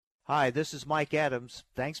Hi, this is Mike Adams.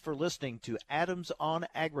 Thanks for listening to Adams on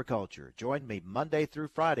Agriculture. Join me Monday through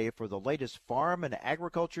Friday for the latest farm and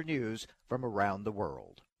agriculture news from around the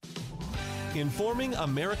world. Informing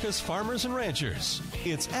America's farmers and ranchers,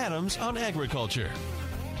 it's Adams on Agriculture.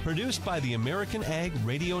 Produced by the American Ag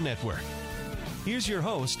Radio Network. Here's your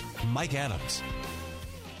host, Mike Adams.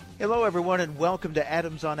 Hello, everyone, and welcome to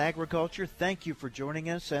Adams on Agriculture. Thank you for joining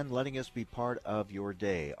us and letting us be part of your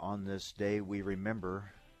day. On this day, we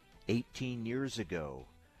remember 18 years ago,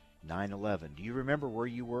 9/11. Do you remember where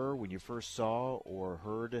you were when you first saw or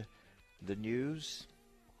heard the news?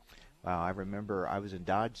 Wow, I remember I was in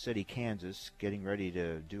Dodge City, Kansas, getting ready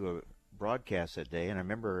to do a broadcast that day, and I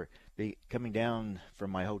remember coming down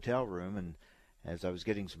from my hotel room, and as I was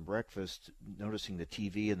getting some breakfast, noticing the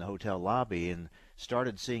TV in the hotel lobby and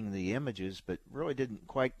started seeing the images, but really didn't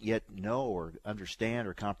quite yet know or understand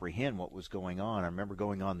or comprehend what was going on. I remember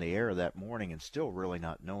going on the air that morning and still really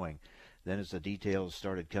not knowing. Then as the details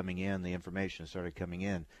started coming in, the information started coming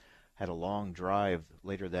in, had a long drive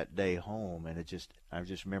later that day home, and I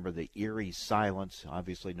just remember the eerie silence.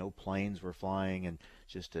 Obviously no planes were flying, and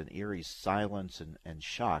just an eerie silence and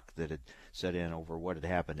shock that had set in over what had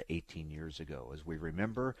happened 18 years ago. As we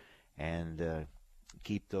remember and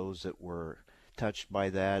keep those that were touched by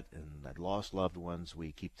that and that lost loved ones,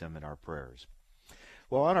 we keep them in our prayers.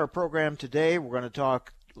 Well, on our program today, we're going to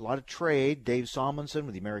talk a lot of trade. Dave Salmonsen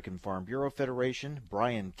with the American Farm Bureau Federation,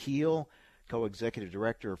 Brian Kuehl, Co-Executive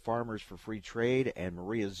Director of Farmers for Free Trade, and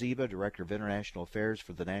Maria Zieba, Director of International Affairs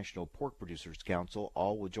for the National Pork Producers Council.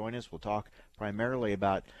 All will join us. We'll talk primarily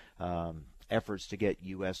about efforts to get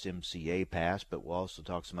USMCA passed, but we'll also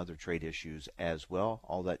talk some other trade issues as well.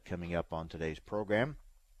 All that coming up on today's program.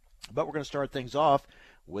 But we're going to start things off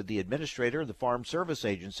with the administrator of the Farm Service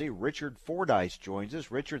Agency, Richard Fordyce, joins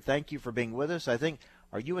us. Richard, thank you for being with us.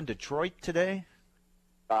 Are you in Detroit today?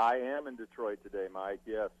 I am in Detroit today, Mike,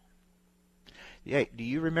 yes. Yeah, do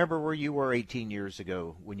you remember where you were 18 years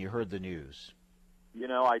ago when you heard the news? You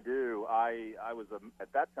know, I do. I was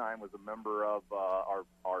at that time was a member of our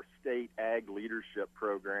state ag leadership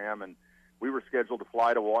program, and we were scheduled to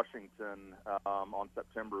fly to Washington on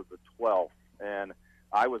September the 12th. And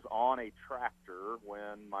I was on a tractor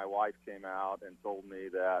when my wife came out and told me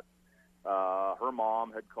that her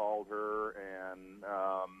mom had called her and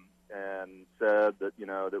said that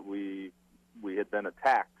that we had been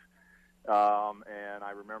attacked. And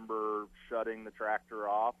I remember shutting the tractor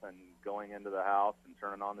off and going into the house and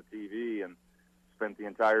turning on the TV, and spent the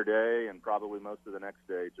entire day and probably most of the next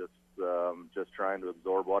day just trying to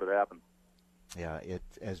absorb what had happened. Yeah,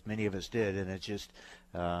 as many of us did, and it's just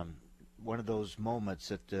one of those moments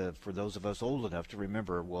that for those of us old enough to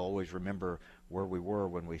remember, we'll always remember where we were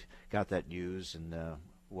when we got that news and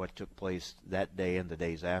what took place that day and the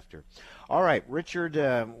days after. All right, Richard,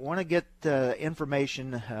 want to get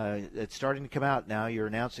information that's starting to come out now. You're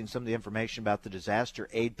announcing some of the information about the disaster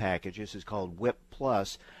aid package. This is called WIP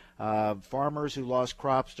Plus. Farmers who lost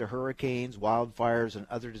crops to hurricanes, wildfires, and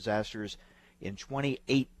other disasters in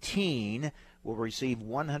 2018 will receive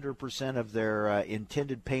 100% of their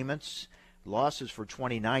intended payments. Losses for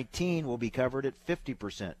 2019 will be covered at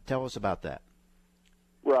 50%. Tell us about that.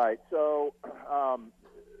 Right. So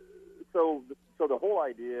the whole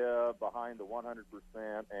idea behind the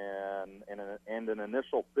 100% and an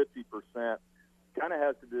initial 50% kind of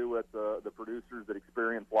has to do with the producers that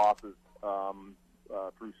experience losses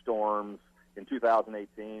through storms in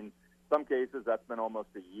 2018. Some cases that's been almost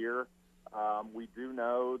a year. We do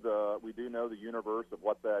know the universe of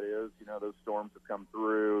what that is. Those storms have come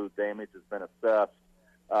through, damage has been assessed,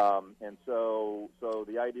 and so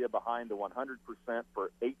the idea behind the 100%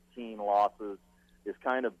 for 18 losses is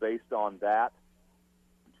kind of based on that.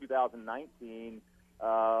 In 2019,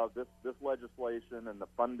 this legislation and the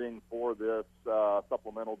funding for this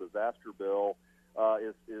supplemental disaster bill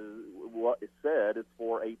is what it said is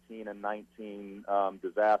for 18 and 19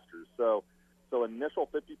 disasters. So initial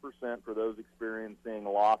 50% for those experiencing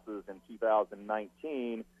losses in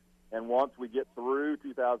 2019, and once we get through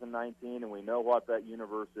 2019 and we know what that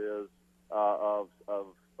universe is of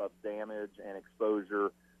damage and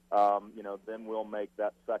exposure, then we'll make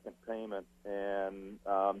that second payment. And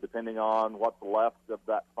depending on what's left of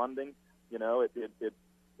that funding,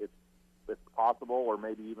 it's possible or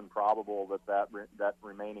maybe even probable that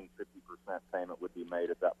remaining 50% payment would be made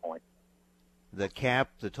at that point. The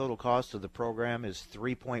total cost of the program is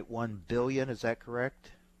 $3.1 billion. Is that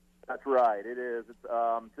correct? That's right. It is. It's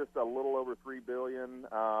just a little over $3 billion.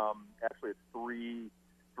 Actually, it's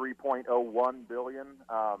 $3.01 billion.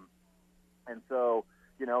 And so,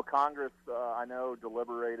 Congress, I know,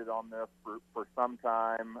 deliberated on this for some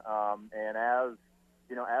time. And as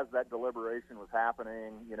as that deliberation was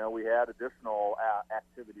happening, we had additional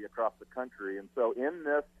activity across the country. And so in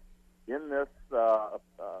this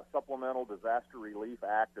Supplemental Disaster Relief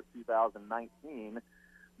Act of 2019,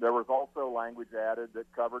 there was also language added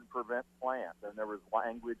that covered prevent plant, and there was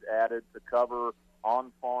language added to cover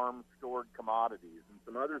on-farm stored commodities and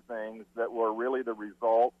some other things that were really the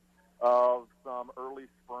result of some early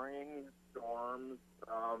spring storms,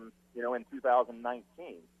 in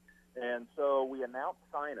 2019. And so we announced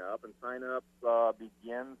sign up, and sign up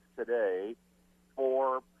begins today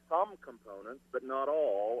for some components, but not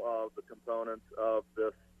all of the components of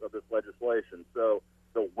this legislation. So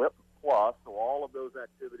the WIP Plus, so all of those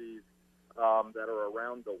activities that are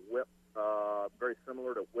around the WIP, very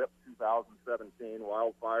similar to WIP 2017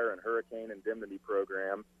 Wildfire and Hurricane Indemnity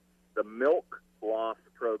Program, the Milk Loss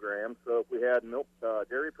Program. So if we had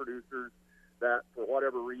dairy producers that, for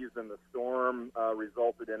whatever reason, the storm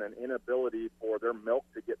resulted in an inability for their milk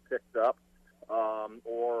to get picked up,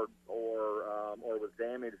 or was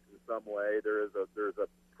damaged in some way, there's a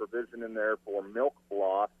provision in there for milk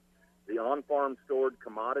loss. The on-farm stored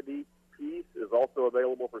commodity piece is also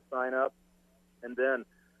available for sign-up. And then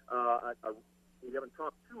we haven't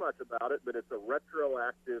talked too much about it, but it's a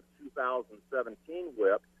retroactive 2017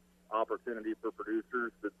 WIP opportunity for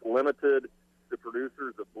producers that's limited to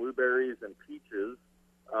producers of blueberries and peaches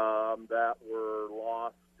that were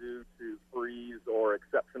lost due to freeze or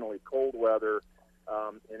exceptionally cold weather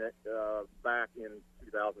back in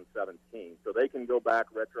 2017. So they can go back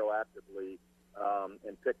retroactively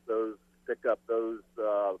and pick up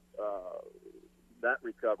that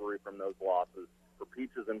recovery from those losses for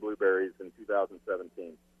peaches and blueberries in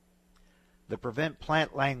 2017. The prevent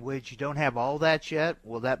plant language, you don't have all that yet.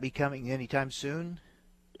 Will that be coming anytime soon?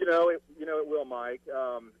 It will, Mike.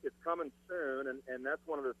 It's coming soon, and that's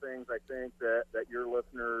one of the things I think that your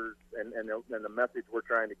listeners and the message we're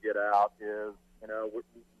trying to get out is,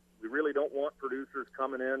 we really don't want producers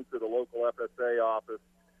coming into the local FSA office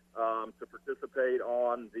to participate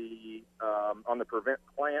on the prevent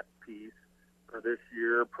plant piece for this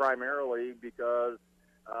year, primarily because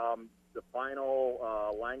the final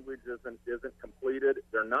language isn't completed.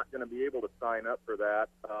 They're not going to be able to sign up for that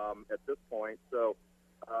at this point. So,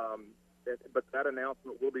 but that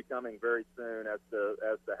announcement will be coming very soon as to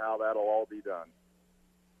how that'll all be done.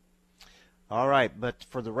 All right, but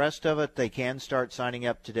for the rest of it, they can start signing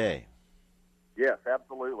up today. Yes,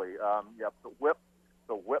 absolutely. So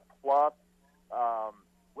WIP Plus,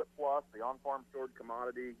 the on-farm stored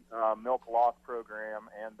commodity milk loss program,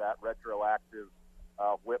 and that retroactive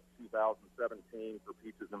WIP 2017 for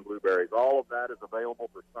peaches and blueberries. All of that is available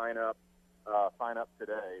for sign up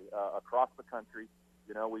today across the country.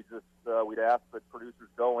 We'd ask that producers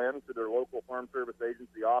go into their local Farm Service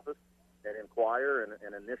Agency office and inquire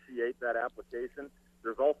and initiate that application.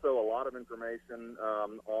 There's also a lot of information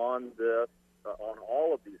on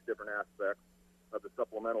all of these different aspects of the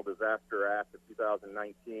Supplemental Disaster Act of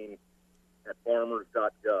 2019 at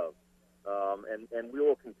farmers.gov. And we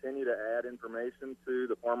will continue to add information to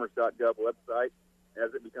the farmers.gov website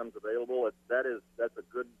as it becomes available. That's a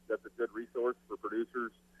good resource for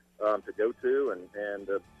producers to go to and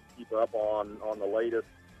to keep up on the latest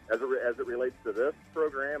as it relates to this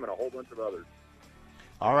program and a whole bunch of others.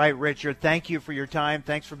 All right, Richard, thank you for your time.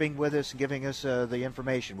 Thanks for being with us and giving us the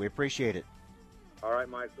information. We appreciate it. All right,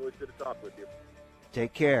 Mike. So it's good to talk with you.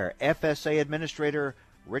 Take care. FSA Administrator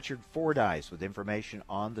Richard Fordyce with information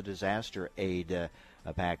on the disaster aid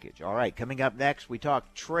package. All right, coming up next, we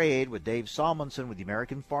talk trade with Dave Salmonsen with the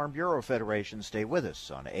American Farm Bureau Federation. Stay with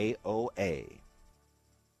us on AOA.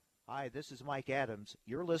 Hi, this is Mike Adams.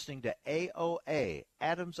 You're listening to AOA,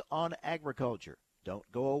 Adams on Agriculture. Don't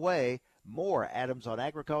go away. More Adams on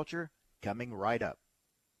Agriculture coming right up.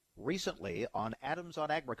 Recently on Adams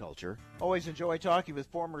on Agriculture, always enjoy talking with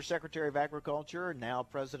former Secretary of Agriculture, now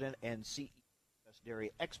President and CEO of the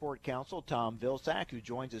Dairy Export Council, Tom Vilsack, who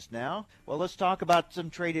joins us now. Well, let's talk about some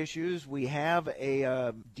trade issues. We have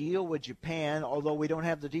a deal with Japan, although we don't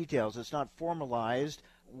have the details. It's not formalized.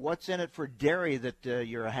 What's in it for dairy that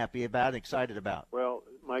you're happy about and excited about? Well,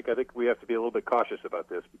 Mike, I think we have to be a little bit cautious about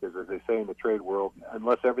this because, as they say in the trade world,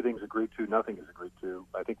 unless everything's agreed to, nothing is agreed to.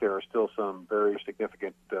 I think there are still some very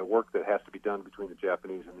significant work that has to be done between the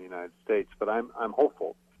Japanese and the United States. But I'm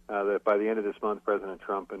hopeful that by the end of this month, President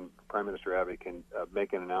Trump and Prime Minister Abe can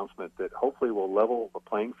make an announcement that hopefully will level the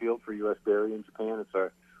playing field for U.S. dairy in Japan.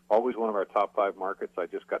 It's always one of our top 5 markets. I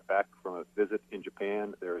just got back from a visit in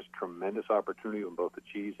Japan. There is tremendous opportunity on both the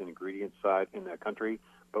cheese and ingredients side in that country,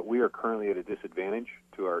 but we are currently at a disadvantage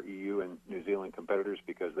to our EU and New Zealand competitors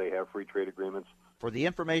because they have free trade agreements For the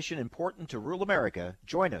information important to rural America,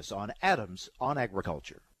 join us on Adams on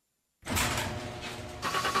Agriculture.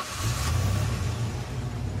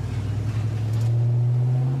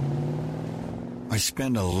 I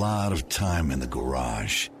spend a lot of time in the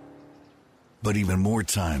garage, but even more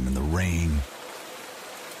time in the rain,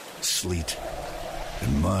 sleet,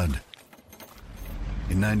 and mud.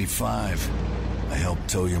 In 95, I helped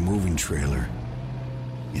tow your moving trailer.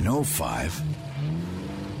 In 05,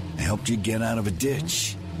 I helped you get out of a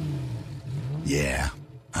ditch. Yeah,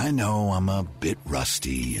 I know I'm a bit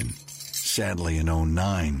rusty, and sadly in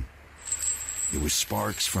 09, it was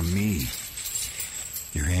sparks from me,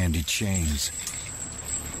 your handy chains,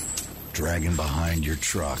 dragging behind your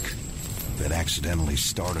truck that accidentally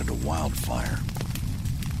started a wildfire.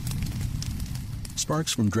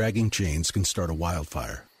 Sparks from dragging chains can start a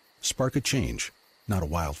wildfire. Spark a change, not a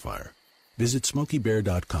wildfire. Visit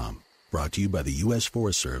SmokeyBear.com. Brought to you by the U.S.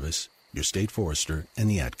 Forest Service, your state forester, and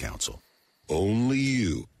the Ad Council. Only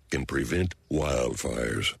you can prevent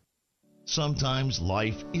wildfires. Sometimes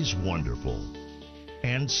life is wonderful,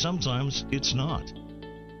 and sometimes it's not.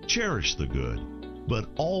 Cherish the good, but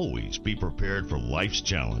always be prepared for life's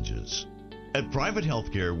challenges. At Private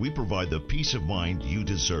Healthcare, we provide the peace of mind you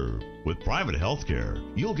deserve. With private healthcare,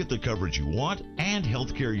 you'll get the coverage you want and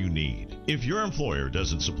healthcare you need. If your employer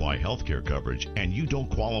doesn't supply healthcare coverage and you don't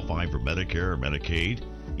qualify for Medicare or Medicaid,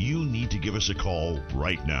 you need to give us a call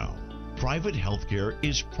right now. Private healthcare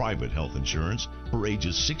is private health insurance for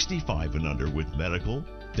ages 65 and under with medical,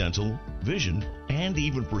 dental, vision, and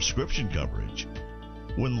even prescription coverage.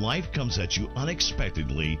 When life comes at you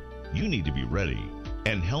unexpectedly, you need to be ready,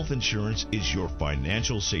 and health insurance is your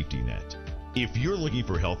financial safety net. If you're looking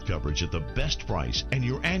for health coverage at the best price and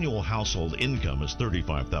your annual household income is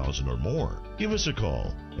 $35,000 or more, give us a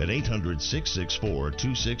call at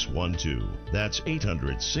 800-664-2612. That's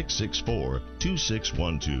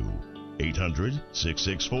 800-664-2612.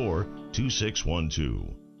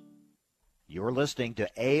 800-664-2612. You're listening to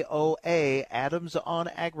AOA, Adams on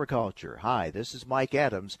Agriculture. Hi, this is Mike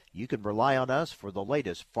Adams. You can rely on us for the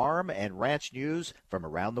latest farm and ranch news from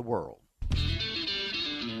around the world.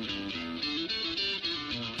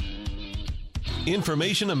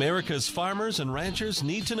 Information America's farmers and ranchers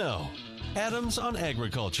need to know. Adams on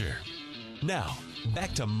Agriculture. Now,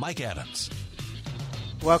 back to Mike Adams.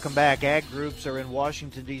 Welcome back. Ag groups are in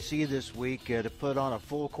Washington, D.C. this week to put on a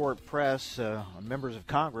full-court press on members of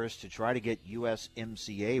Congress to try to get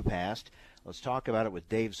USMCA passed. Let's talk about it with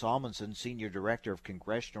Dave Salmonsen, Senior Director of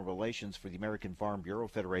Congressional Relations for the American Farm Bureau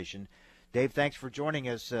Federation. Dave, thanks for joining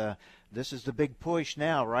us. This is the big push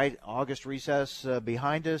now, right? August recess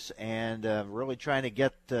behind us, and really trying to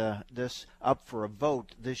get this up for a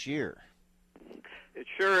vote this year. It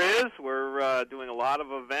sure is. We're doing a lot of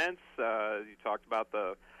events. You talked about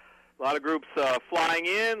a lot of groups flying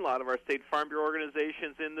in, a lot of our state farm bureau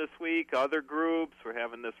organizations in this week, other groups. We're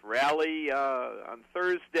having this rally on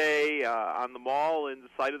Thursday on the mall in the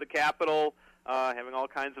site of the Capitol, having all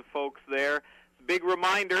kinds of folks there. Big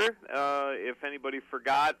reminder, if anybody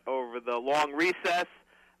forgot over the long recess,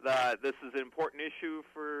 this is an important issue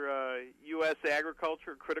for U.S.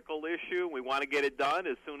 agriculture, a critical issue. We want to get it done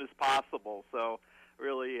as soon as possible. So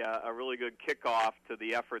really a really good kickoff to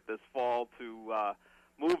the effort this fall to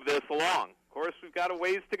move this along. Of course, we've got a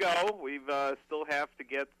ways to go. We still have to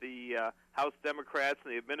get the House Democrats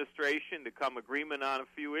and the administration to come agreement on a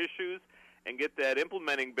few issues and get that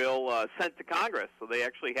implementing bill sent to Congress so they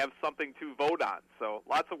actually have something to vote on. So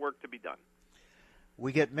lots of work to be done.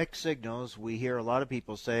 We get mixed signals. We hear a lot of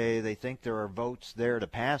people say they think there are votes there to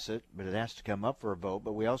pass it, but it has to come up for a vote.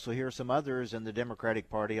 But we also hear some others in the Democratic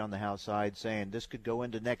Party on the House side saying this could go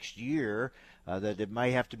into next year, that it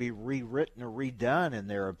might have to be rewritten or redone in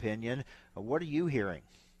their opinion. What are you hearing?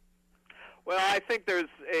 Well, I think there's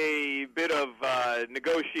a bit of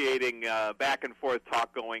negotiating back and forth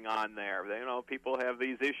talk going on there. You know, people have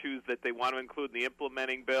these issues that they want to include in the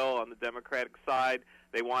implementing bill on the Democratic side.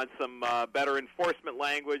 They want some better enforcement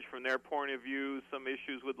language from their point of view, some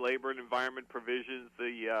issues with labor and environment provisions,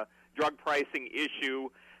 the drug pricing issue.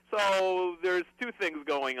 So there's two things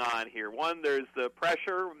going on here. One, there's the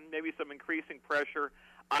pressure, maybe some increasing pressure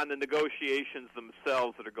on the negotiations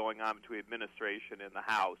themselves that are going on between administration and the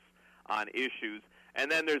House on issues.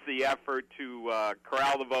 And then there's the effort to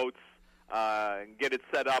corral the votes and get it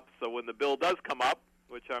set up so when the bill does come up,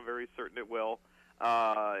 which I'm very certain it will,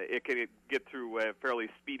 it can get through a fairly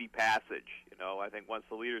speedy passage. You know, I think once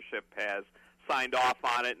the leadership has signed off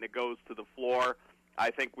on it and it goes to the floor, I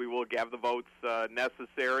think we will have the votes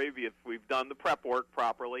necessary if we've done the prep work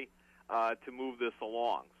properly to move this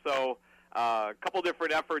along. So a couple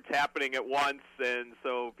different efforts happening at once, and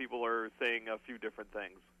so people are saying a few different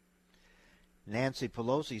things. Nancy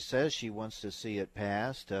Pelosi says she wants to see it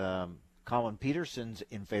passed. Colin Peterson's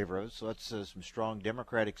in favor of it, so that's some strong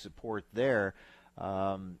Democratic support there.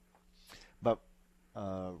 But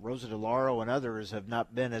Rosa DeLauro and others have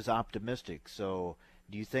not been as optimistic. So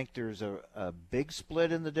do you think there's a big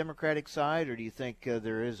split in the Democratic side, or do you think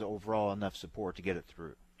there is overall enough support to get it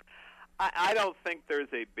through? I don't think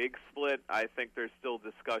there's a big split. I think there's still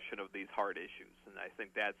discussion of these hard issues, and I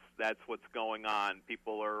think that's what's going on.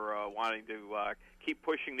 People are wanting to keep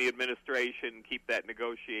pushing the administration, keep that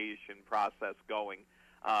negotiation process going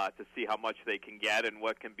to see how much they can get and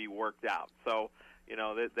what can be worked out. So,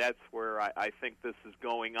 that's where I think this is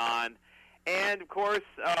going on. And, of course,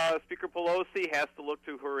 Speaker Pelosi has to look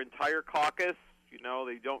to her entire caucus.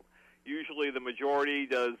 They don't usually, the majority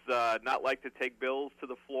does not like to take bills to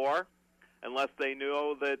the floor unless they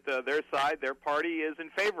know that their side, their party, is in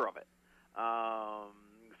favor of it.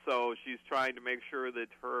 So she's trying to make sure that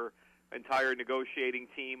her entire negotiating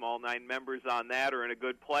team, all 9 members on that, are in a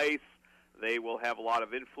good place. They will have a lot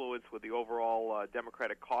of influence with the overall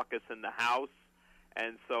Democratic caucus in the House.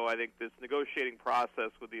 And so I think this negotiating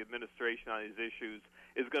process with the administration on these issues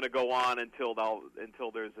is going to go on until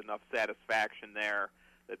there's enough satisfaction there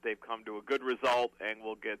that they've come to a good result and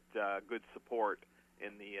will get good support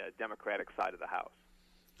in the Democratic side of the House.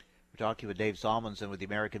 We're talking with Dave Salmonsen with the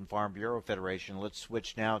American Farm Bureau Federation. Let's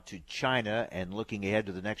switch now to China and looking ahead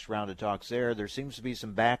to the next round of talks there. There seems to be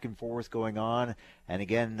some back and forth going on, and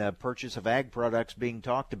again, purchase of ag products being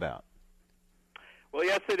talked about. Well,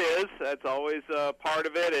 yes, it is. That's always part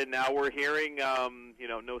of it, and now we're hearing,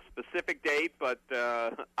 no specific date, but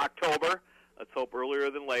October. Let's hope earlier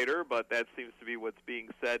than later, but that seems to be what's being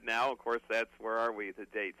said now. Of course, where are we at the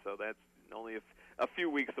date? So that's only a few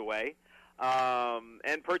weeks away.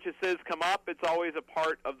 And purchases come up. It's always a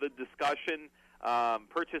part of the discussion.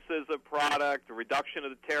 Purchases of product, the reduction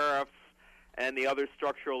of the tariffs, and the other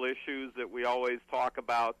structural issues that we always talk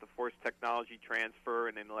about, the forced technology transfer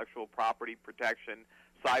and intellectual property protection,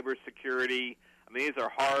 cybersecurity. I mean, these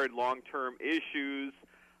are hard, long-term issues,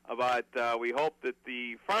 but we hope that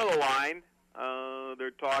the front of the line,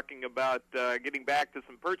 they're talking about getting back to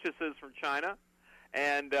some purchases from China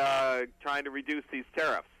and trying to reduce these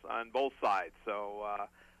tariffs on both sides. So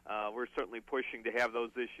we're certainly pushing to have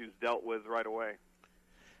those issues dealt with right away.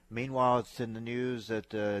 Meanwhile, it's in the news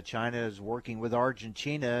that China is working with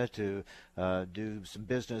Argentina to do some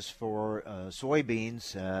business for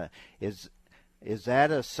soybeans. Is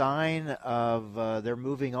that a sign of they're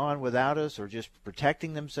moving on without us, or just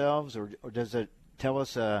protecting themselves, or does it tell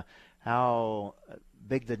us how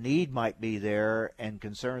big the need might be there and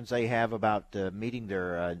concerns they have about meeting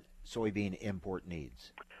their soybean import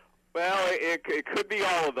needs? Well, it could be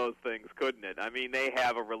all of those things, couldn't it? I mean, they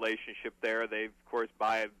have a relationship there. They, of course,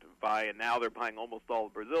 buy, and now they're buying almost all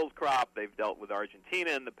of Brazil's crop. They've dealt with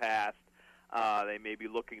Argentina in the past. They may be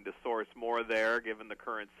looking to source more there, given the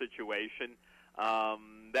current situation.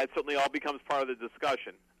 That certainly all becomes part of the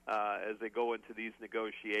discussion as they go into these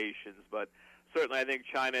negotiations. But certainly I think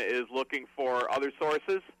China is looking for other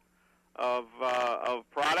sources of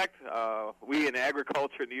product. We in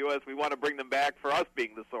agriculture in the U.S., we want to bring them back for us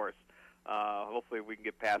being the source. Hopefully we can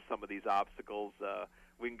get past some of these obstacles.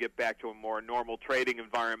 We can get back to a more normal trading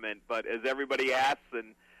environment. But as everybody asks,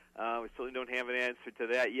 and we certainly don't have an answer to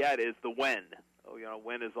that yet, is the when.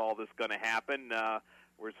 When is all this going to happen?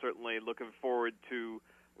 We're certainly looking forward to,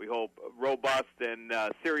 we hope, robust and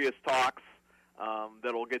serious talks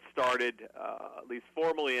that'll get started at least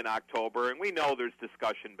formally in October. And we know there's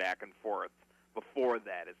discussion back and forth before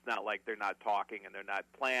that. It's not like they're not talking and they're not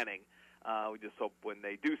planning. We just hope when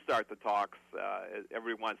they do start the talks,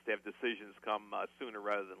 everyone wants to have decisions come sooner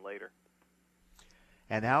rather than later.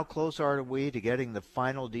 And how close are we to getting the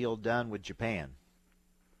final deal done with Japan?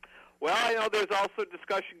 Well, there's also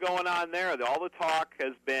discussion going on there. All the talk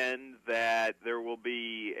has been that there will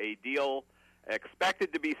be a deal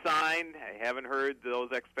expected to be signed. I haven't heard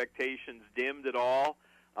those expectations dimmed at all.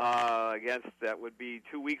 I guess that would be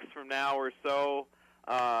 2 weeks from now or so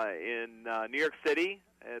in New York City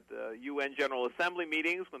at the UN General Assembly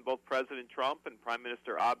meetings when both President Trump and Prime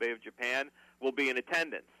Minister Abe of Japan will be in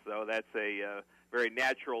attendance. So that's a very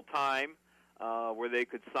natural time where they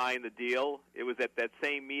could sign the deal. It was at that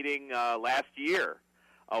same meeting last year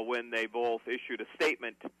when they both issued a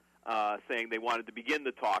statement saying they wanted to begin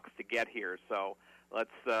the talks to get here. So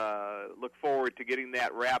let's look forward to getting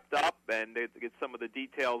that wrapped up and get some of the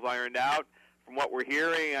details ironed out. From what we're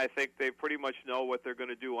hearing, I think they pretty much know what they're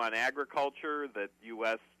going to do on agriculture, that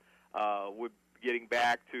U.S. would getting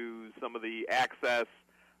back to some of the access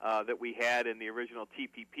that we had in the original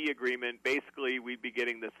TPP agreement. Basically, we'd be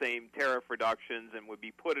getting the same tariff reductions and would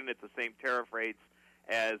be put in at the same tariff rates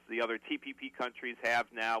as the other TPP countries have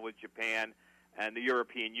now with Japan and the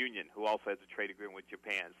European Union, who also has a trade agreement with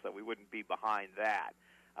Japan, so we wouldn't be behind that.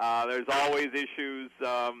 There's always issues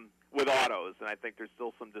with autos, and I think there's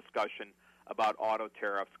still some discussion about auto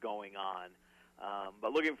tariffs going on.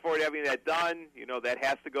 But looking forward to having that done. That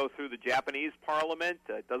has to go through the Japanese Parliament.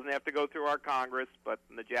 It doesn't have to go through our Congress, but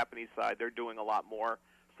on the Japanese side, they're doing a lot more,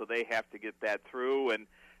 so they have to get that through. And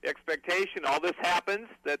the expectation, all this happens,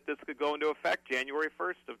 that this could go into effect January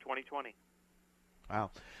 1st of 2020.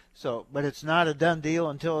 Wow. So, but it's not a done deal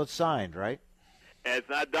until it's signed, right? And it's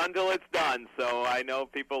not done till it's done. So I know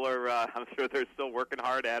people are, I'm sure they're still working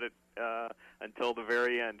hard at it until the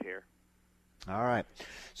very end here. All right.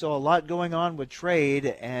 So a lot going on with trade,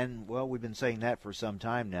 and, well, we've been saying that for some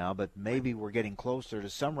time now, but maybe we're getting closer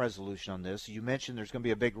to some resolution on this. You mentioned there's going to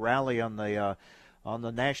be a big rally on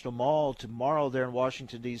the National Mall tomorrow there in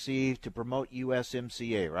Washington, D.C. to promote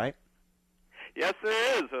USMCA, right? Yes,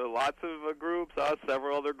 there is. Lots of groups,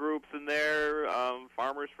 several other groups in there.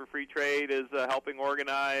 Farmers for Free Trade is helping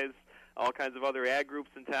organize, all kinds of other ag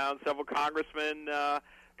groups in town, several congressmen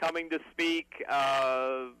coming to speak.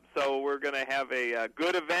 So we're going to have a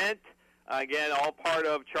good event. Again, all part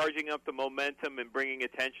of charging up the momentum and bringing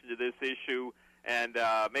attention to this issue and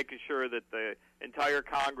making sure that the entire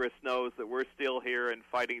Congress knows that we're still here and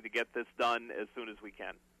fighting to get this done as soon as we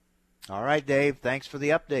can. All right, Dave. Thanks for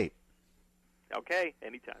the update. Okay,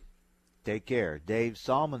 anytime. Take care. Dave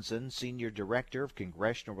Salmonsen, Senior Director of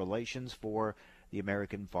Congressional Relations for the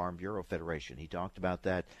American Farm Bureau Federation. He talked about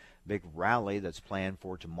that big rally that's planned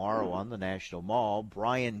for tomorrow on the National Mall.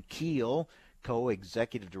 Brian Kuehl,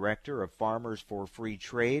 Co-Executive Director of Farmers for Free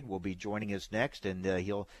Trade, will be joining us next, and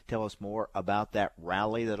he'll tell us more about that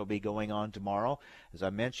rally that'll be going on tomorrow. As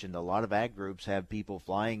I mentioned, a lot of ag groups have people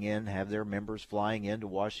flying in, have their members flying into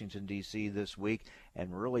Washington, D.C. this week,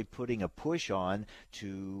 and really putting a push on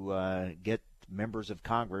to get members of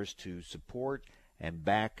Congress to support and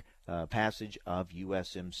back passage of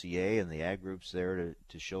USMCA, and the ag groups there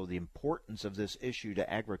to show the importance of this issue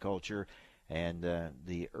to agriculture and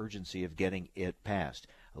the urgency of getting it passed.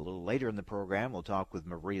 A little later in the program, we'll talk with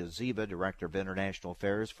Maria Zieba, Director of International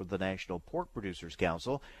Affairs for the National Pork Producers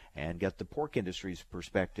Council, and get the pork industry's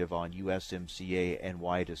perspective on USMCA and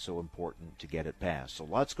why it is so important to get it passed. So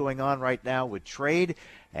lots going on right now with trade,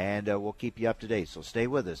 and we'll keep you up to date. So stay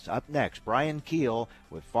with us. Up next, Brian Kuehl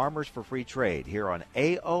with Farmers for Free Trade here on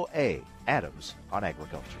AOA, Adams on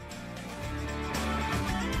Agriculture.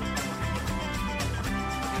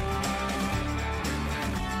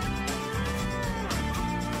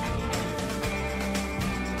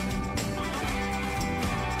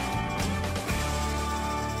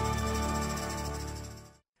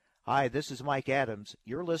 Hi, this is Mike Adams.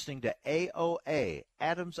 You're listening to AOA,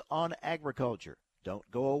 Adams on Agriculture. Don't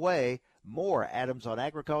go away. More Adams on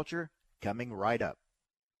Agriculture coming right up.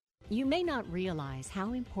 You may not realize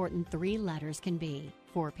how important 3 letters can be.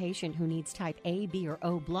 For a patient who needs type A, B, or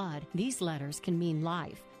O blood, these letters can mean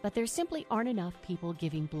life. But there simply aren't enough people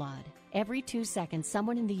giving blood. Every 2 seconds,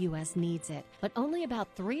 someone in the U.S. needs it, but only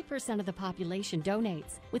about 3% of the population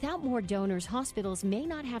donates. Without more donors, hospitals may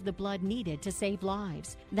not have the blood needed to save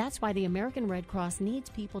lives. That's why the American Red Cross needs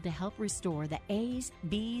people to help restore the A's,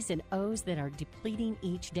 B's, and O's that are depleting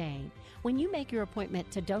each day. When you make your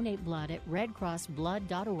appointment to donate blood at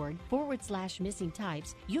redcrossblood.org/missing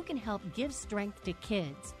types, you can help give strength to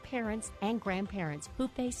kids, parents, and grandparents who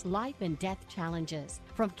face life and death challenges.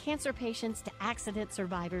 From cancer patients to accident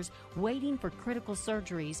survivors waiting for critical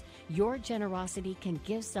surgeries, your generosity can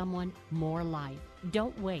give someone more life.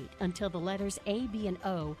 Don't wait until the letters A, B, and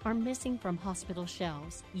O are missing from hospital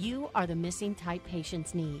shelves. You are the missing type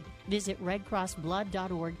patients need. Visit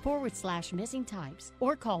redcrossblood.org/missing types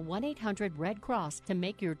or call 1-800-RED-CROSS to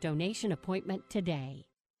make your donation appointment today.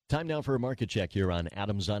 Time now for a market check here on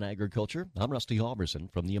Adams on Agriculture. I'm Rusty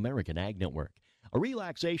Halverson from the American Ag Network. A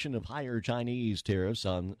relaxation of higher Chinese tariffs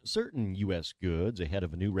on certain U.S. goods ahead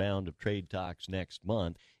of a new round of trade talks next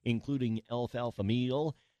month, including alfalfa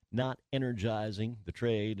meal, not energizing the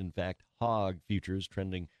trade. In fact, hog futures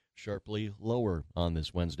trending sharply lower on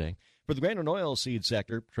this Wednesday. For the grain and oilseed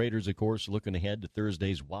sector, traders, of course, looking ahead to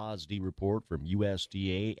Thursday's WASDE report from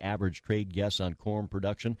USDA. Average trade guess on corn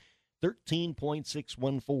production,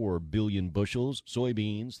 13.614 billion bushels.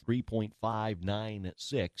 Soybeans,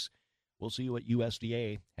 3.596. We'll see what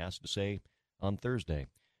USDA has to say on Thursday.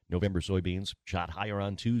 November soybeans shot higher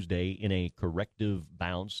on Tuesday in a corrective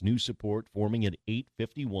bounce. New support forming at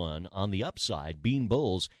 851. On the upside, bean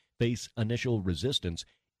bulls face initial resistance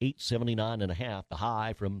 879.5, the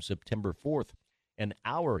high from September 4th. An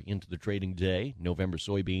hour into the trading day, November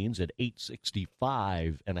soybeans at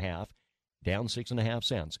 865.5, down 6.5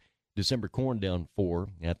 cents. December corn down 4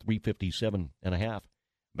 at 357.5.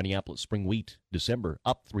 Minneapolis spring wheat December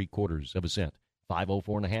up 0.75 cents,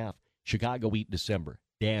 504.5. Chicago wheat December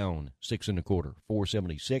down 6.25,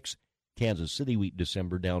 476. Kansas City wheat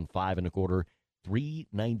December down 5.25,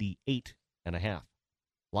 398.5.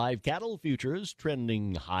 Live cattle futures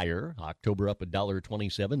trending higher. October up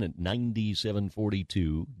 $1.27 at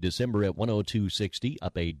 97.42. December at 102.60,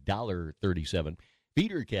 up $1.37.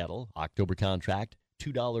 Feeder cattle October contract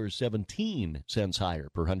 $2.17 higher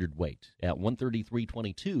per hundredweight at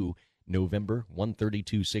 133.22. November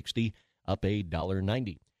 132.60, up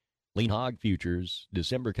 $1.90. Lean hog futures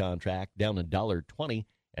December contract down $1.20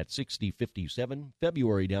 at 60.57.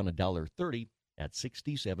 February down $1.30 at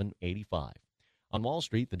 67.85. On Wall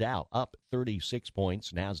Street, the Dow up 36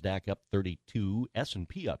 points, NASDAQ up 32,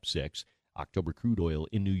 S&P up 6. October crude oil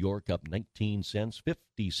in New York up 19 cents,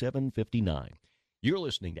 57.59. You're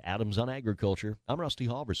listening to Adams on Agriculture. I'm Rusty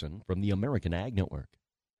Halverson from the American Ag Network.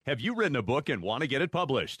 Have you written a book and want to get it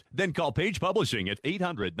published? Then call Page Publishing at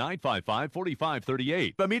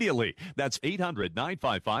 800-955-4538 immediately. That's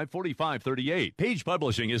 800-955-4538. Page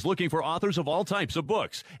Publishing is looking for authors of all types of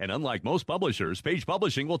books. And unlike most publishers, Page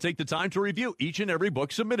Publishing will take the time to review each and every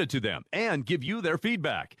book submitted to them and give you their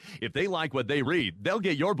feedback. If they like what they read, they'll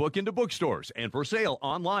get your book into bookstores and for sale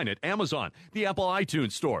online at Amazon, the Apple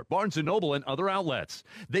iTunes Store, Barnes & Noble, and other outlets.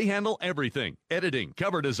 They handle everything: editing,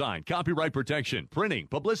 cover design, copyright protection, printing,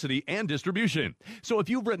 publicity, and distribution. So if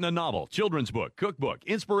you've written a novel, children's book, cookbook,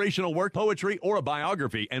 inspirational work, poetry, or a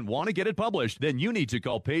biography and want to get it published, then you need to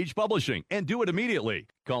call Page Publishing and do it immediately.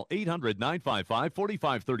 Call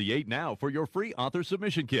 800-955-4538 now for your free author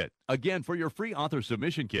submission kit. Again, for your free author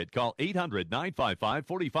submission kit, call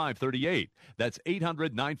 800-955-4538. That's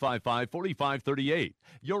 800-955-4538.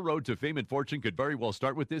 Your road to fame and fortune could very well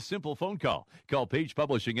start with this simple phone call. Call Page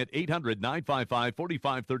Publishing at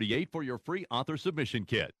 800-955-4538 for your free author submission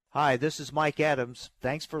kit. Hi, this is Mike Adams.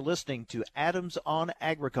 Thanks for listening to Adams on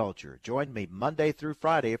Agriculture. Join me Monday through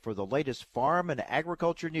Friday for the latest farm and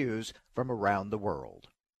agriculture news from around the world.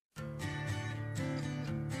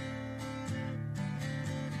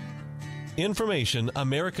 Information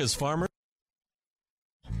America's farmers.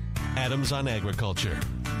 Adams on Agriculture.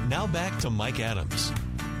 Now back to Mike Adams.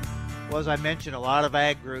 Well, as I mentioned, a lot of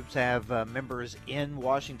ag groups have members in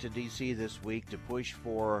Washington, D.C. this week to push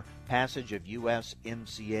for passage of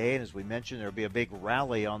USMCA. And as we mentioned, there will be a big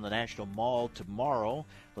rally on the National Mall tomorrow.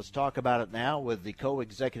 Let's talk about it now with the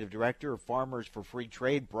co-executive director of Farmers for Free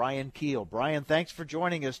Trade, Brian Kuehl. Brian, thanks for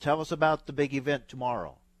joining us. Tell us about the big event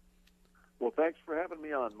tomorrow. Well, thanks for having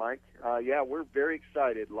me on, Mike. Yeah, we're very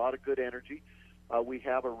excited. A lot of good energy. We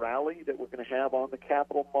have a rally that we're going to have on the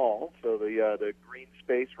Capitol Mall, so the green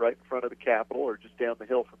space right in front of the Capitol or just down the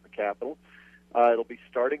hill from the Capitol. It'll be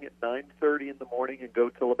starting at 9:30 in the morning and go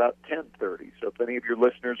till about 10:30. So if any of your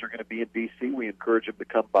listeners are going to be in D.C., we encourage them to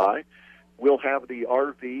come by. We'll have the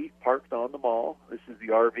RV parked on the mall. This is the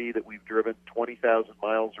RV that we've driven 20,000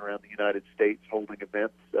 miles around the United States holding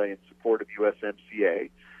events in support of USMCA.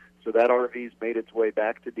 So that RV's made its way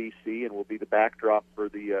back to D.C. and will be the backdrop for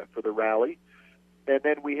the rally. And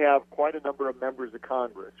then we have quite a number of members of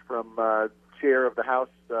Congress, from Chair of the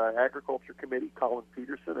House Agriculture Committee, Colin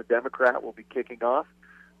Peterson, a Democrat, will be kicking off,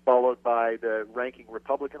 followed by the ranking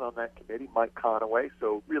Republican on that committee, Mike Conaway.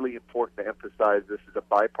 So really important to emphasize this is a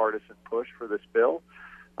bipartisan push for this bill.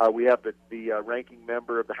 We have the ranking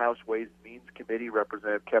member of the House Ways and Means Committee,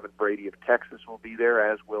 Representative Kevin Brady of Texas, will be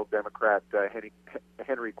there, as will Democrat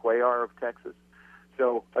Henry Cuellar of Texas.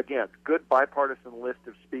 So, again, good bipartisan list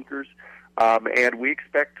of speakers, and we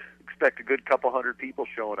expect a good couple hundred people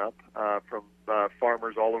showing up from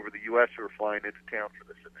farmers all over the U.S. who are flying into town for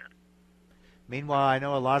this event. Meanwhile, I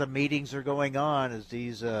know a lot of meetings are going on as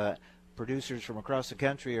these producers from across the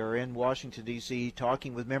country are in Washington, D.C.,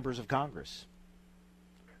 talking with members of Congress.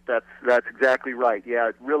 That's exactly right. Yeah,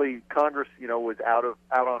 really, Congress, was out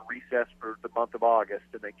on recess for the month of August,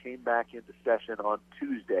 and they came back into session on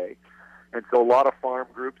Tuesday. And so a lot of farm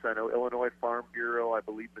groups, I know Illinois Farm Bureau, I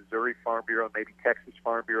believe Missouri Farm Bureau, maybe Texas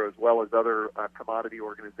Farm Bureau, as well as other commodity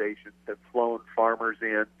organizations have flown farmers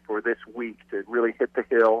in for this week to really hit the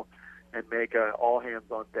hill and make an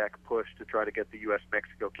all-hands-on-deck push to try to get the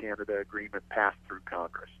U.S.-Mexico-Canada agreement passed through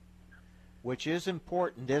Congress. Which is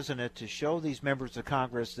important, isn't it, to show these members of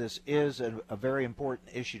Congress this is a very important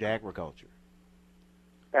issue to agriculture?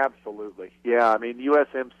 Absolutely. Yeah, I mean,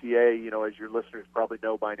 USMCA, as your listeners probably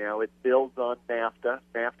know by now, it builds on NAFTA.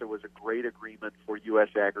 NAFTA was a great agreement for U.S.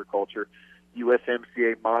 agriculture.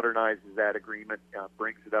 USMCA modernizes that agreement,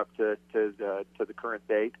 brings it up to the current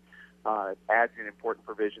date, adds in important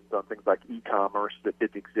provisions on things like e-commerce that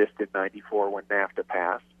didn't exist in '94 when NAFTA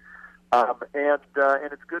passed. And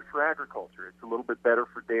it's good for agriculture. It's a little bit better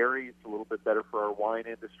for dairy. It's a little bit better for our wine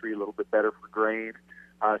industry, a little bit better for grain.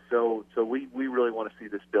 So we really want to see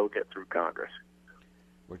this bill get through Congress.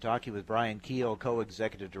 We're talking with Brian Kuehl,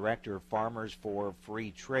 Co-Executive Director of Farmers for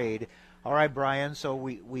Free Trade. All right, Brian, so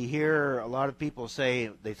we hear a lot of people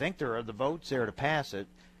say they think there are the votes there to pass it,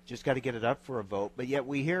 just got to get it up for a vote, but yet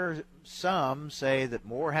we hear some say that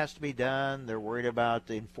more has to be done. They're worried about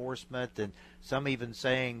the enforcement, and some even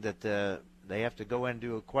saying that they have to go in and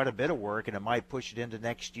do quite a bit of work, and it might push it into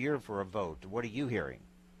next year for a vote. What are you hearing?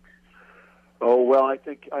 Oh, well, I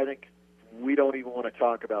think we don't even want to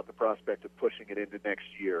talk about the prospect of pushing it into next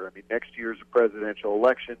year. I mean, next year's a presidential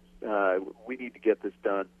election. We need to get this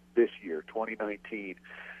done this year, 2019.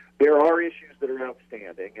 There are issues that are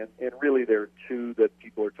outstanding, and really there are two that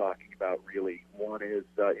people are talking about, really. One is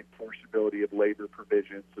enforceability of labor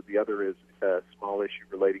provisions, and the other is a small issue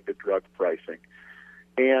relating to drug pricing.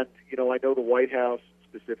 And, I know the White House,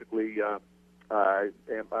 specifically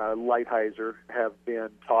Lighthizer, have been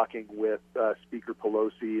talking with Speaker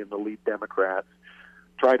Pelosi and the lead Democrats,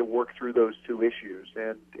 trying to work through those two issues,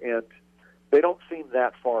 and they don't seem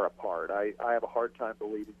that far apart. I have a hard time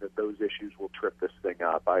believing that those issues will trip this thing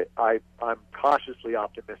up. I'm cautiously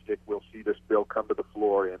optimistic we'll see this bill come to the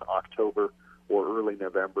floor in October or early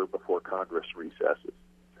November before Congress recesses.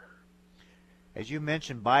 As you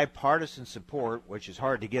mentioned, bipartisan support, which is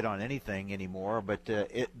hard to get on anything anymore, but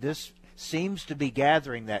this seems to be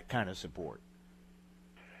gathering that kind of support.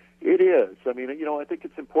 It is. I mean, I think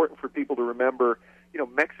it's important for people to remember,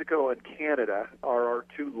 Mexico and Canada are our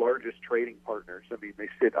two largest trading partners. I mean, they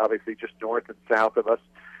sit obviously just north and south of us,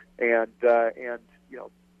 and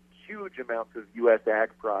huge amounts of U.S.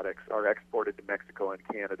 ag products are exported to Mexico and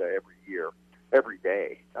Canada every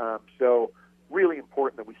day. So really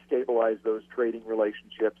important that we stabilize those trading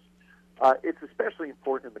relationships. It's especially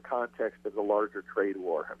important in the context of the larger trade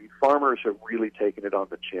war. I mean, farmers have really taken it on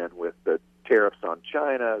the chin with the tariffs on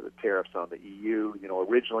China, the tariffs on the EU.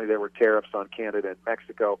 Originally there were tariffs on Canada and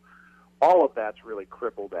Mexico. All of that's really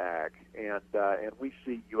crippled ag, and we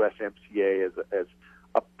see USMCA as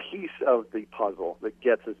a piece of the puzzle that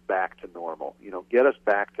gets us back to normal. Get us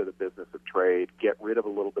back to the business of trade, get rid of a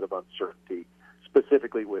little bit of uncertainty,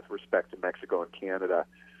 specifically with respect to Mexico and Canada,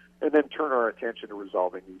 and then turn our attention to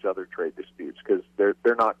resolving these other trade disputes, because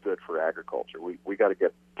they're not good for agriculture. We got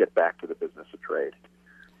to get back to the business of trade.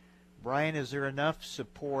 Brian, is there enough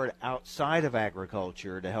support outside of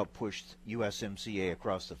agriculture to help push USMCA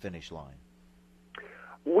across the finish line?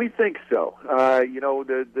 We think so.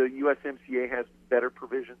 The USMCA has better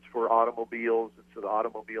provisions for automobiles, and so the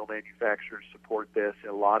automobile manufacturers support this. In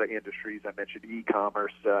a lot of industries, I mentioned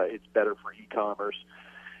e-commerce, it's better for e-commerce.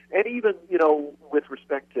 And even, with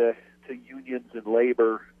respect to unions and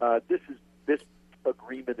labor, this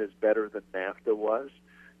agreement is better than NAFTA was.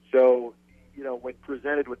 So, when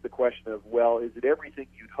presented with the question of, well, is it everything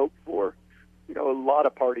you'd hope for? A lot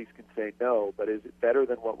of parties can say no, but is it better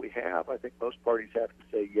than what we have? I think most parties have to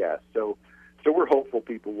say yes. So we're hopeful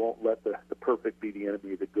people won't let the perfect be the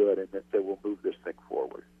enemy of the good, and that they will move this thing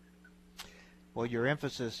forward. Well, your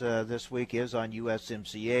emphasis this week is on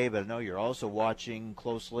USMCA, but I know you're also watching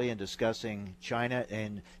closely and discussing China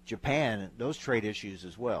and Japan, those trade issues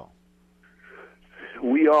as well.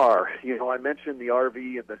 We are. I mentioned the RV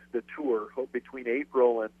and the tour. Between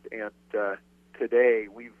April and today,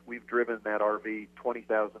 we've driven that RV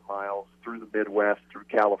 20,000 miles through the Midwest, through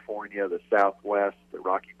California, the Southwest, the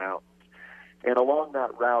Rocky Mountains. And along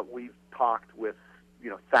that route, we've talked with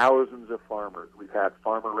thousands of farmers. We've had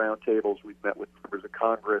farmer roundtables. We've met with members of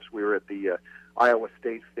Congress. We were at the Iowa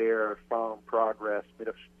State Fair, Farm Progress,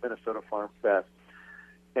 Minnesota Farm Fest.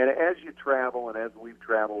 And as you travel, and as we've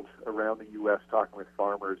traveled around the U.S. talking with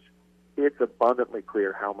farmers, it's abundantly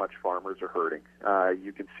clear how much farmers are hurting.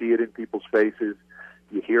 You can see it in people's faces.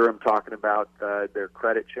 You hear them talking about their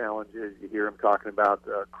credit challenges. You hear them talking about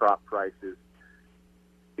crop prices.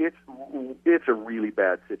 It's a really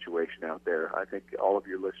bad situation out there. I think all of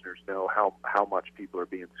your listeners know how much people are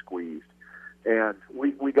being squeezed. And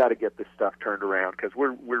we got to get this stuff turned around, because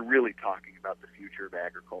we're really talking about the future of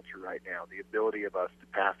agriculture right now. The ability of us to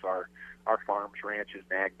pass our farms, ranches,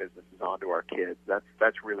 and ag businesses on to our kids.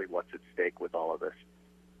 That's really what's at stake with all of this.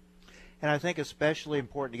 And I think especially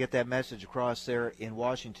important to get that message across there in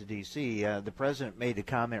Washington, D.C. The president made a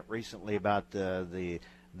comment recently about the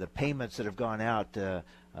payments that have gone out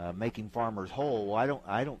making farmers whole. Well,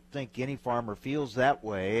 I don't think any farmer feels that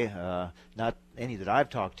way, not any that I've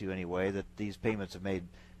talked to anyway, that these payments have made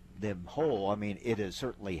them whole. I mean, it has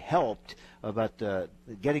certainly helped, but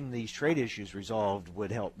getting these trade issues resolved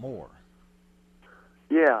would help more.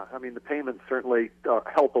 Yeah, I mean, the payments certainly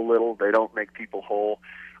help a little. They don't make people whole.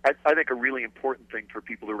 I think a really important thing for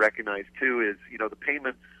people to recognize, too, is, the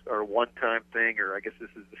payments are a one-time thing, or I guess this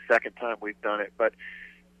is the second time we've done it, but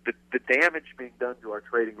the damage being done to our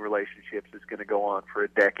trading relationships is going to go on for a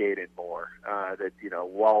decade and more.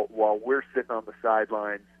 While we're sitting on the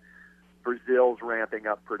sidelines, Brazil's ramping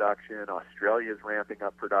up production, Australia's ramping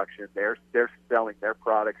up production. They're selling their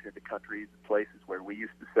products into countries and places where we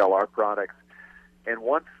used to sell our products. And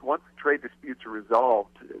once trade disputes are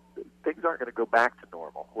resolved, things aren't going to go back to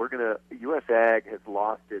normal. U.S. Ag has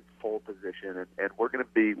lost its pole position, and we're going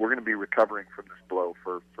to be recovering from this blow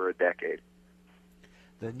for a decade.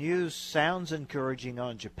 The news sounds encouraging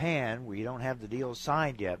on Japan, where you don't have the deal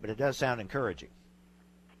signed yet, but it does sound encouraging.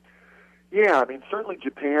 Yeah, I mean, certainly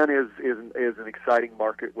Japan is an exciting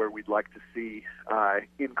market where we'd like to see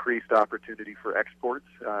increased opportunity for exports.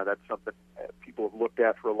 That's something people have looked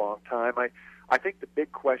at for a long time. I think the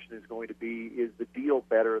big question is going to be, is the deal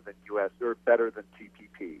better than U.S. or better than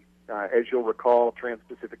TPP? As you'll recall,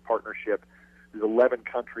 Trans-Pacific Partnership, 11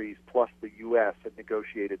 countries plus the U.S. had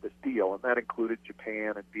negotiated this deal, and that included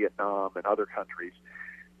Japan and Vietnam and other countries.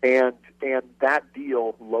 And that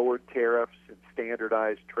deal lowered tariffs and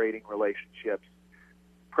standardized trading relationships.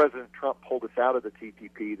 President Trump pulled us out of the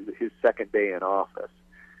TPP his second day in office.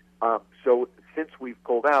 So since we've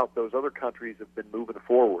pulled out, those other countries have been moving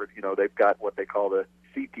forward. They've got what they call the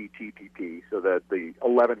CPTPP, so that the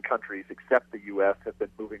 11 countries except the U.S. have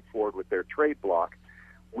been moving forward with their trade bloc.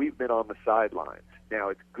 We've been on the sidelines. Now,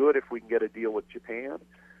 it's good if we can get a deal with Japan,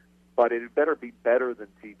 but it better be better than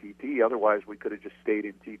TPP. Otherwise, we could have just stayed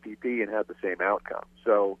in TPP and had the same outcome.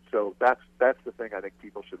 So that's the thing I think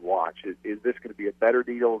people should watch. Is this going to be a better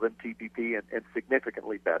deal than TPP and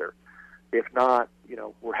significantly better? If not,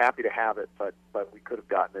 we're happy to have it, but we could have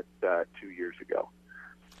gotten it 2 years ago.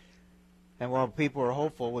 And while people are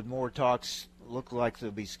hopeful, with more talks look like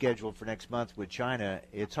they'll be scheduled for next month with China,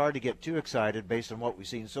 it's hard to get too excited based on what we've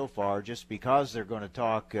seen so far. Just because they're going to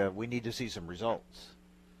talk, we need to see some results.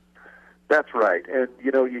 That's right. And,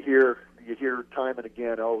 you hear time and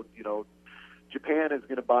again, Japan is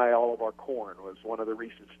going to buy all of our corn was one of the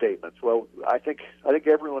recent statements. Well, I think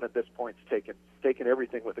everyone at this point is taking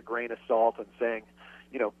everything with a grain of salt and saying,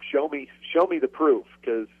 show me the proof,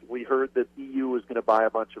 because we heard that EU was going to buy a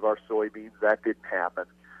bunch of our soybeans. That didn't happen.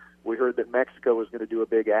 We heard that Mexico was going to do a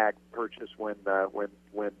big ag purchase when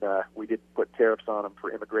we didn't put tariffs on them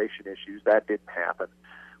for immigration issues. That didn't happen.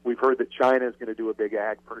 We've heard that China is going to do a big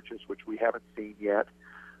ag purchase, which we haven't seen yet.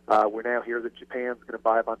 We're now hear that Japan's going to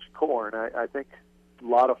buy a bunch of corn. I think a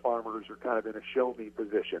lot of farmers are kind of in a show-me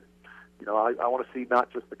position. I want to see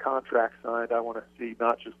not just the contract signed. I want to see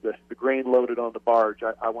not just the grain loaded on the barge.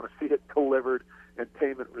 I want to see it delivered and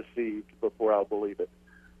payment received before I'll believe it.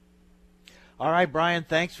 All right, Brian,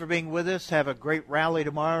 thanks for being with us. Have a great rally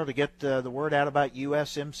tomorrow to get the word out about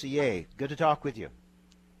USMCA. Good to talk with you.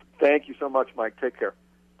 Thank you so much, Mike. Take care.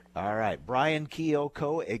 All right, Brian Kuehl,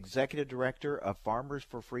 Co-Executive Director of Farmers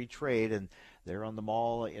for Free Trade, and they're on the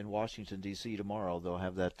mall in Washington, D.C. tomorrow. They'll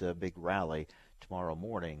have that big rally tomorrow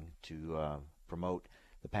morning to promote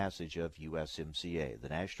the passage of USMCA. The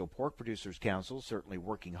National Pork Producers Council certainly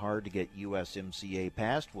working hard to get USMCA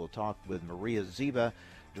passed. We'll talk with Maria Zieba,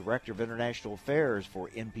 Director of International Affairs for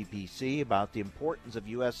NPPC, about the importance of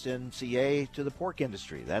USMCA to the pork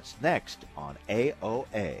industry. That's next on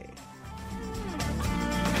AOA.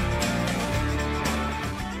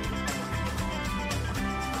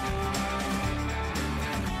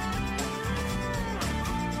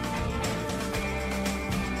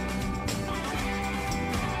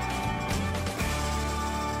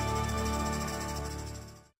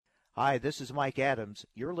 Hi, this is Mike Adams.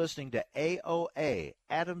 You're listening to AOA,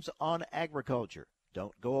 Adams on Agriculture.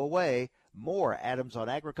 Don't go away. More Adams on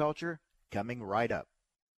Agriculture coming right up.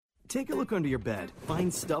 Take a look under your bed.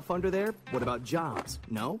 Find stuff under there? What about jobs?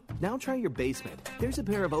 No? Now try your basement. There's a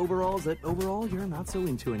pair of overalls that overall you're not so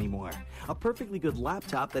into anymore. A perfectly good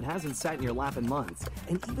laptop that hasn't sat in your lap in months.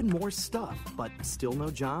 And even more stuff, but still no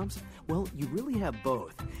jobs? Well, you really have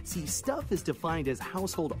both. See, stuff is defined as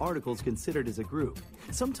household articles considered as a group.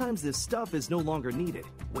 Sometimes this stuff is no longer needed.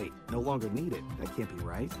 Wait, no longer needed? That can't be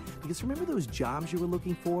right. Because remember those jobs you were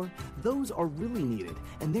looking for? Those are really needed,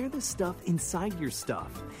 and they're the stuff inside your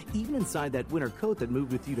stuff. Even inside that winter coat that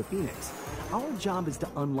moved with you to Phoenix. Our job is to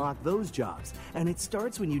unlock those jobs, and it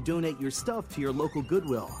starts when you donate your stuff to your local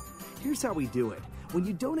Goodwill. Here's how we do it. When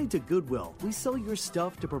you donate to Goodwill, we sell your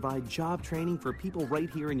stuff to provide job training for people right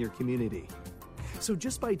here in your community. So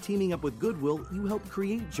just by teaming up with Goodwill, you help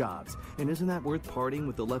create jobs. And isn't that worth parting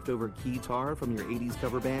with the leftover guitar from your 80s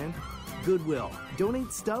cover band? Goodwill.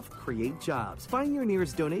 Donate stuff, create jobs. Find your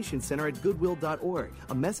nearest donation center at goodwill.org.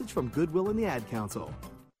 A message from Goodwill and the Ad Council.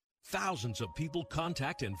 Thousands of people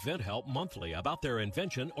contact InventHelp monthly about their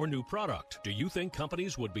invention or new product. Do you think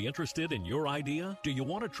companies would be interested in your idea? Do you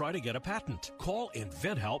want to try to get a patent? Call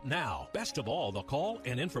InventHelp now. Best of all, the call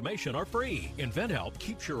and information are free. InventHelp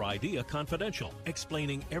keeps your idea confidential,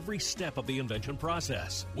 explaining every step of the invention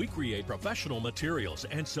process. We create professional materials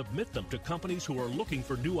and submit them to companies who are looking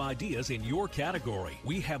for new ideas in your category.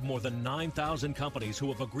 We have more than 9,000 companies who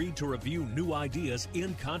have agreed to review new ideas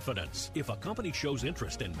in confidence. If a company shows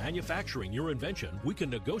interest in manufacturing your invention, we can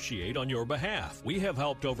negotiate on your behalf. We have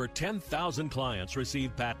helped over 10,000 clients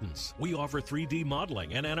receive patents. We offer 3D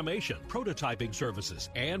modeling and animation, prototyping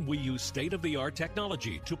services, and we use state-of-the-art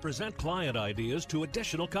technology to present client ideas to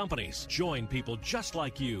additional companies. Join people just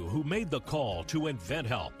like you who made the call to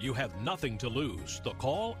InventHelp. You have nothing to lose. The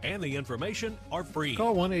call and the information are free.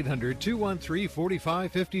 Call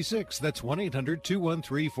 1-800-213-4556. That's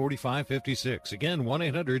 1-800-213-4556. Again,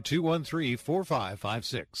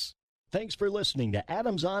 1-800-213-4556. Thanks for listening to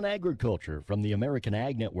Adams on Agriculture from the American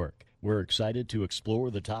Ag Network. We're excited to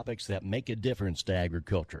explore the topics that make a difference to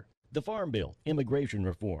agriculture. The Farm Bill, immigration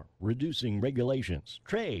reform, reducing regulations,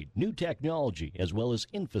 trade, new technology, as well as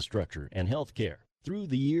infrastructure and health care. Through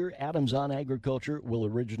the year, Adams on Agriculture will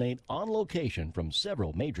originate on location from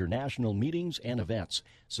several major national meetings and events.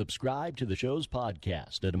 Subscribe to the show's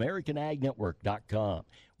podcast at AmericanAgNetwork.com.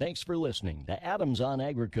 Thanks for listening to Adams on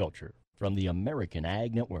Agriculture from the American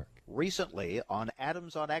Ag Network. Recently on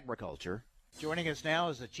Adams on Agriculture, joining us now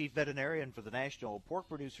is the Chief Veterinarian for the National Pork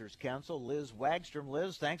Producers Council, Liz Wagstrom.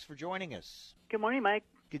 Liz, thanks for joining us. Good morning, Mike.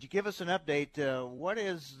 Could you give us an update? What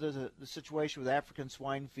is the situation with African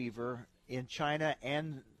swine fever in China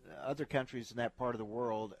and other countries in that part of the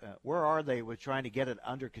world? Where are they with trying to get it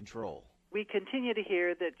under control? We continue to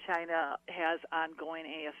hear that China has ongoing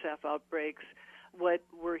ASF outbreaks. What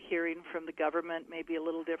we're hearing from the government may be a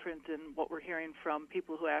little different than what we're hearing from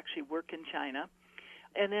people who actually work in China.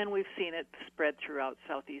 And then we've seen it spread throughout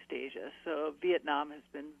Southeast Asia. So Vietnam has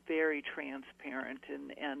been very transparent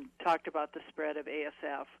and talked about the spread of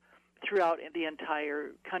ASF throughout the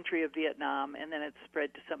entire country of Vietnam, and then it's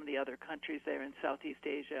spread to some of the other countries there in Southeast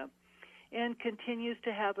Asia, and continues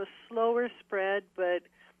to have a slower spread, but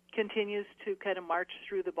continues to kind of march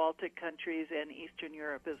through the Baltic countries and Eastern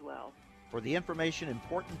Europe as well. For the information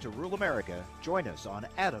important to rural America, join us on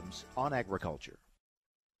Adams on Agriculture.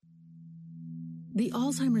 The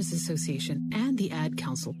Alzheimer's Association and the Ad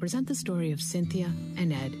Council present the story of Cynthia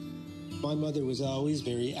and Ed. My mother was always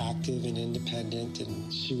very active and independent,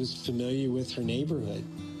 and she was familiar with her neighborhood.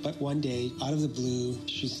 But one day, out of the blue,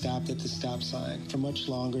 she stopped at the stop sign for much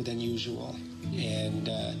longer than usual. And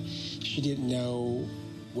she didn't know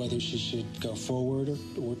whether she should go forward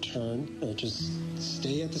or turn or just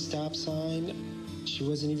stay at the stop sign. She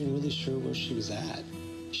wasn't even really sure where she was at.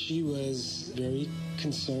 She was very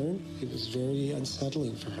concerned. It was very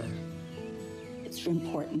unsettling for her. It's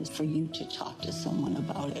important for you to talk to someone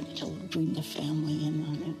about it, to bring the family in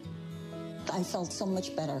on it. I felt so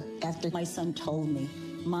much better after my son told me,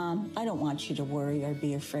 Mom, I don't want you to worry or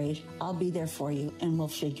be afraid. I'll be there for you and we'll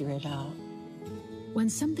figure it out. When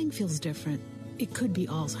something feels different, it could be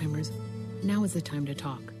Alzheimer's. Now is the time to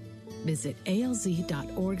talk. Visit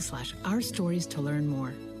alz.org/ourstories to learn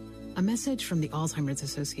more. A message from the Alzheimer's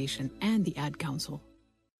Association and the Ad Council.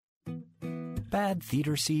 Bad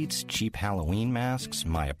theater seats, cheap Halloween masks,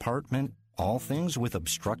 my apartment, all things with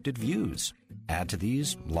obstructed views. Add to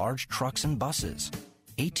these large trucks and buses.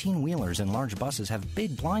 18-wheelers and large buses have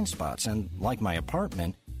big blind spots, and like my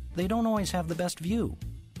apartment, they don't always have the best view.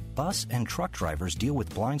 Bus and truck drivers deal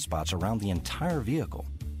with blind spots around the entire vehicle.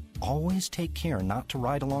 Always take care not to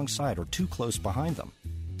ride alongside or too close behind them.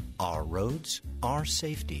 Our roads, our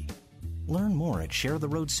safety. Learn more at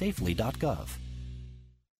sharetheroadsafely.gov.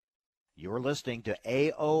 You're listening to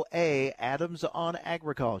AOA, Adams on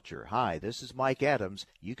Agriculture. Hi, this is Mike Adams.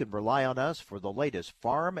 You can rely on us for the latest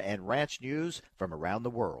farm and ranch news from around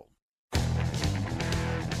the world.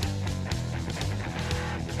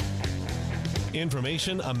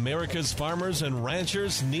 Information America's farmers and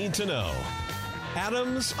ranchers need to know.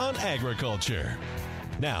 Adams on Agriculture.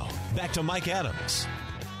 Now, back to Mike Adams.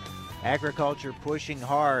 Agriculture pushing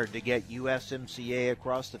hard to get USMCA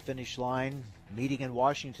across the finish line. meeting in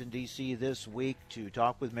Washington, D.C. this week to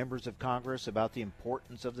talk with members of Congress about the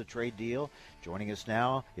importance of the trade deal. Joining us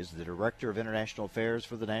now is the Director of International Affairs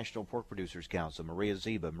for the National Pork Producers Council, Maria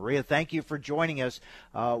Zieba. Maria, thank you for joining us.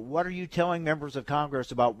 What are you telling members of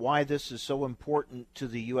Congress about why this is so important to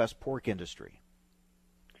the U.S. pork industry?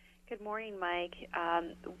 Good morning, Mike.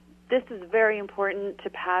 This is very important to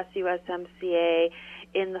pass USMCA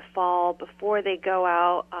in the fall before they go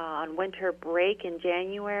out on winter break in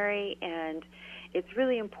January, and it's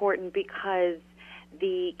really important because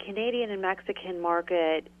the Canadian and Mexican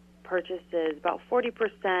market purchases about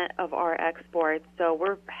 40% of our exports, so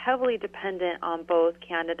we're heavily dependent on both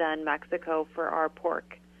Canada and Mexico for our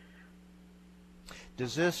pork.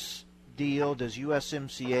 Does this deal, does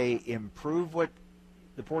USMCA improve what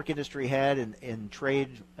the pork industry had in trade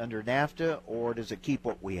under NAFTA, or does it keep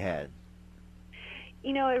what we had?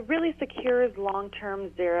 You know, it really secures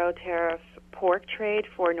long-term zero tariff pork trade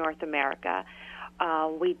for North America.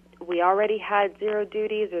 We already had zero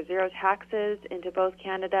duties or zero taxes into both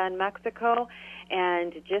Canada and Mexico,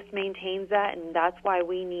 and it just maintains that, and that's why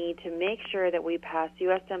we need to make sure that we pass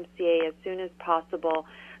USMCA as soon as possible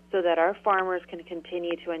so that our farmers can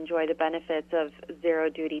continue to enjoy the benefits of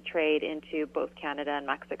zero-duty trade into both Canada and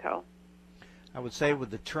Mexico. I would say with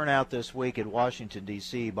the turnout this week in Washington,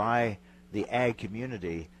 D.C. by the ag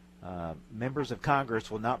community, members of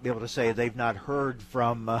Congress will not be able to say they've not heard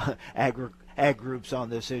from ag groups on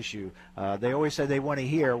this issue. They always say they want to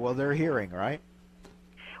hear. Well, they're hearing, right?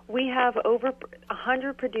 We have over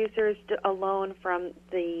 100 producers alone from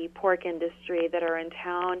the pork industry that are in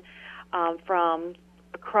town from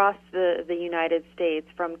across the United States,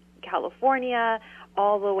 from California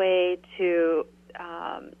all the way to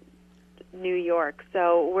New York.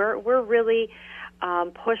 So we're really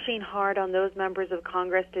pushing hard on those members of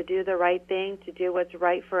Congress to do the right thing, to do what's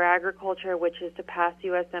right for agriculture, which is to pass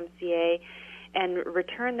USMCA and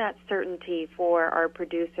return that certainty for our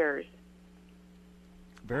producers.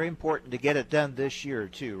 Very important to get it done this year,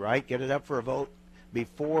 too, right? Get it up for a vote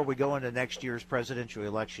before we go into next year's presidential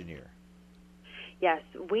election year. Yes,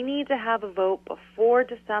 we need to have a vote before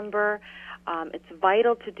December. It's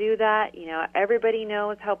vital to do that. You know, everybody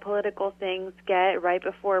knows how political things get right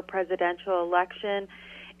before a presidential election,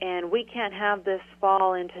 and we can't have this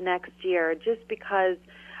fall into next year just because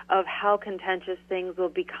of how contentious things will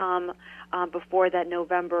become before that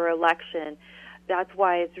November election. That's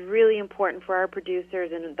why it's really important for our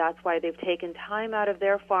producers, and that's why they've taken time out of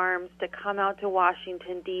their farms to come out to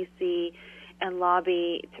Washington, D.C., and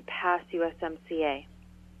lobby to pass USMCA.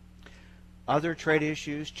 Other trade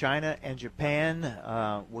issues, China and Japan,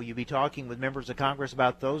 will you be talking with members of Congress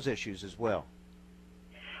about those issues as well?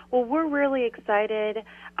 Well, we're really excited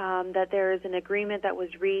that there is an agreement that was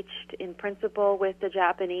reached in principle with the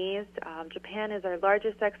Japanese. Japan is our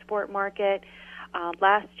largest export market.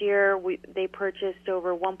 Last year, they purchased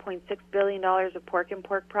over $1.6 billion of pork and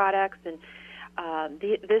pork products, and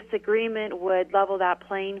this agreement would level that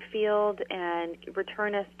playing field and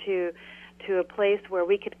return us to a place where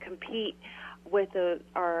we could compete with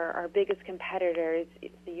our biggest competitors,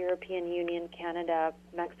 the European Union, Canada,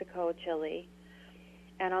 Mexico, Chile.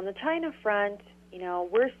 And on the China front, you know,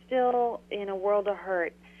 we're still in a world of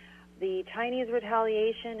hurt. The Chinese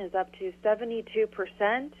retaliation is up to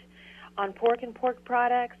 72% on pork and pork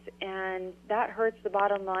products, and that hurts the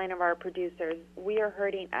bottom line of our producers. We are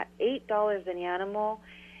hurting at $8 an animal,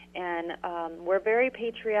 and we're very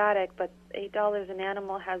patriotic, but $8 an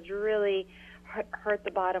animal has really hurt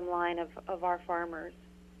the bottom line of our farmers.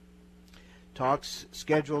 Talks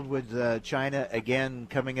scheduled with China again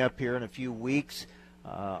coming up here in a few weeks.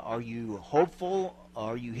 Are you hopeful?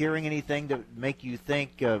 Are you hearing anything to make you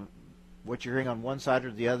think what you're hearing on one side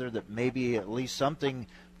or the other, that maybe at least something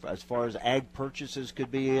as far as ag purchases could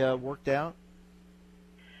be worked out?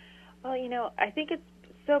 Well, you know, I think it's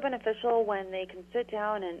so beneficial when they can sit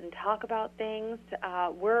down and talk about things.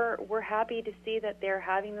 We're happy to see that they're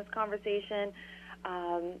having this conversation.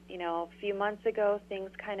 You know, a few months ago, things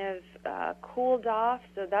kind of cooled off,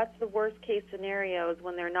 so that's the worst-case scenario, is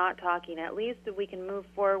when they're not talking. At least we can move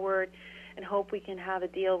forward and hope we can have a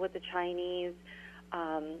deal with the Chinese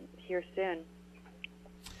here soon.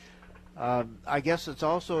 I guess it's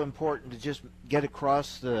also important to just get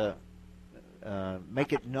across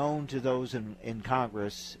make it known to those in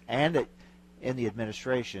Congress and in the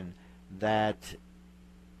administration that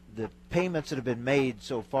the payments that have been made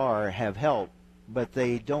so far have helped, but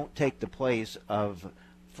they don't take the place of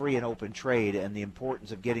free and open trade and the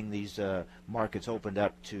importance of getting these markets opened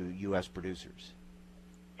up to U.S. producers.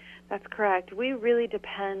 That's correct. We really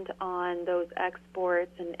depend on those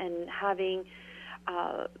exports and having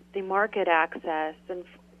the market access. And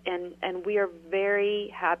And we are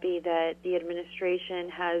very happy that the administration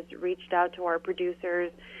has reached out to our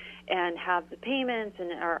producers and have the payments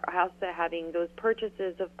and are also having those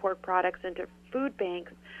purchases of pork products into food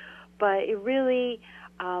banks. But it really,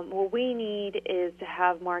 what we need is to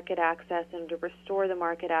have market access and to restore the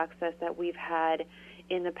market access that we've had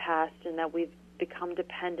in the past and that we've become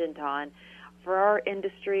dependent on. For our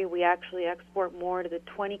industry, we actually export more to the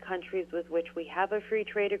 20 countries with which we have a free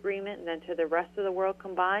trade agreement than to the rest of the world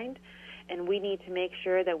combined, and we need to make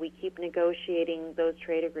sure that we keep negotiating those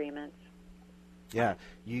trade agreements. Yeah,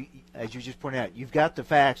 as you just pointed out, you've got the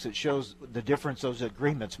facts that shows the difference those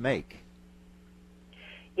agreements make.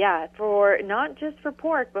 Yeah, for not just for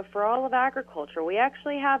pork, but for all of agriculture. We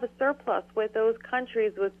actually have a surplus with those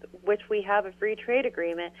countries with which we have a free trade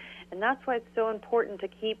agreement, and that's why it's so important to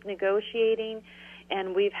keep negotiating.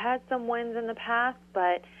 And we've had some wins in the past,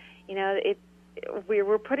 but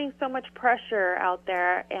we're putting so much pressure out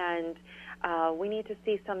there, and we need to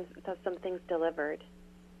see some things delivered.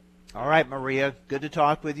 All right, Maria, good to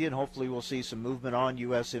talk with you, and hopefully we'll see some movement on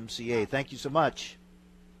USMCA. Thank you so much.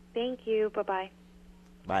 Thank you. Bye-bye.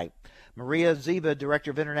 Bye. Maria Zieba,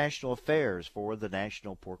 Director of International Affairs for the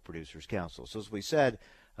National Pork Producers Council. So as we said,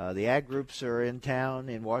 the ag groups are in town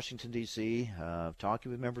in Washington, D.C.,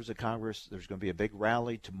 talking with members of Congress. There's going to be a big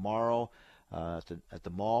rally tomorrow at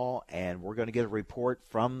the mall, and we're going to get a report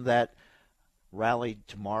from that rally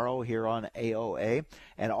tomorrow here on AOA.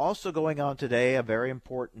 And also going on today, a very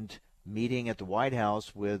important meeting at the White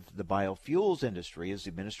House with the biofuels industry as the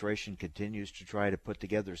administration continues to try to put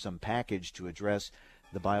together some package to address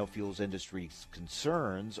the biofuels industry's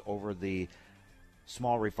concerns over the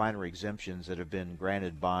small refinery exemptions that have been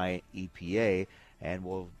granted by EPA. And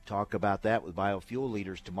we'll talk about that with biofuel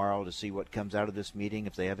leaders tomorrow to see what comes out of this meeting,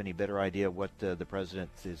 if they have any better idea what the president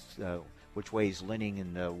is, which way he's leaning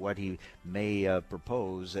and what he may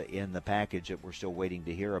propose in the package that we're still waiting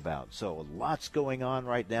to hear about. So lots going on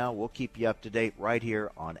right now. We'll keep you up to date right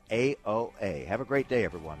here on AOA. Have a great day,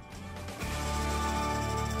 everyone.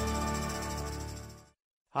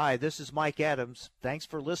 Hi, this is Mike Adams. Thanks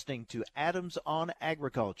for listening to Adams on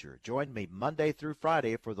Agriculture. Join me Monday through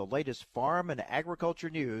Friday for the latest farm and agriculture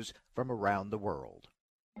news from around the world.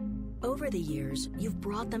 Over the years, you've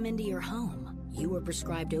brought them into your home. You were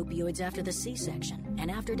prescribed opioids after the C-section and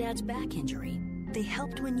after Dad's back injury. They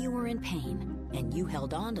helped when you were in pain, and you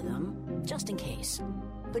held on to them just in case.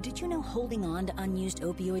 But did you know holding on to unused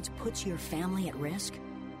opioids puts your family at risk?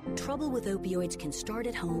 Trouble with opioids can start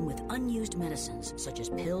at home with unused medicines, such as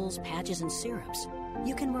pills, patches, and syrups.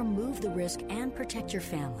 You can remove the risk and protect your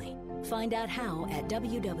family. Find out how at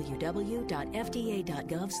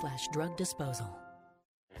www.fda.gov/drug disposal.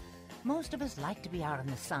 Most of us like to be out in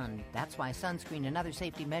the sun. That's why sunscreen and other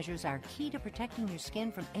safety measures are key to protecting your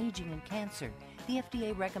skin from aging and cancer. The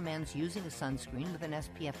FDA recommends using a sunscreen with an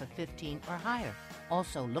SPF of 15 or higher.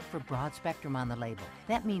 Also, look for broad spectrum on the label.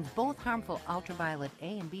 That means both harmful ultraviolet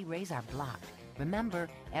A and B rays are blocked. Remember,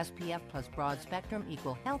 SPF plus broad spectrum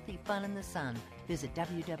equal healthy fun in the sun. Visit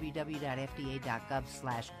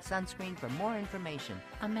www.fda.gov/sunscreen for more information.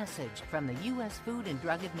 A message from the U.S. Food and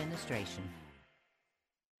Drug Administration.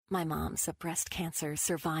 My mom's a breast cancer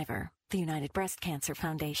survivor. The United Breast Cancer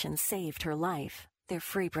Foundation saved her life. Their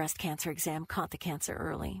free breast cancer exam caught the cancer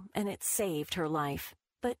early, and it saved her life.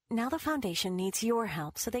 But now the foundation needs your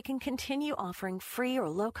help so they can continue offering free or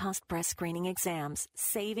low-cost breast screening exams,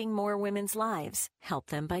 saving more women's lives. Help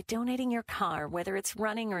them by donating your car, whether it's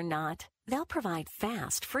running or not. They'll provide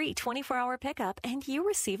fast, free 24-hour pickup, and you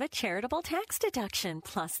receive a charitable tax deduction,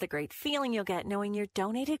 plus the great feeling you'll get knowing your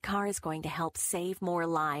donated car is going to help save more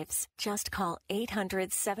lives. Just call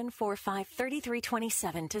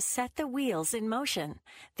 800-745-3327 to set the wheels in motion.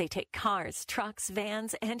 They take cars, trucks,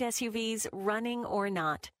 vans, and SUVs, running or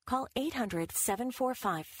not. Call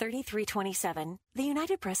 800-745-3327. The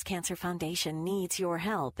United Breast Cancer Foundation needs your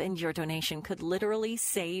help, and your donation could literally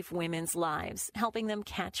save women's lives, helping them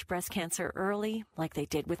catch breast cancer early, like they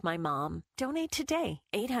did with my mom. Donate today.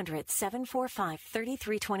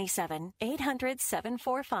 800-745-3327.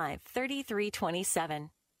 800-745-3327.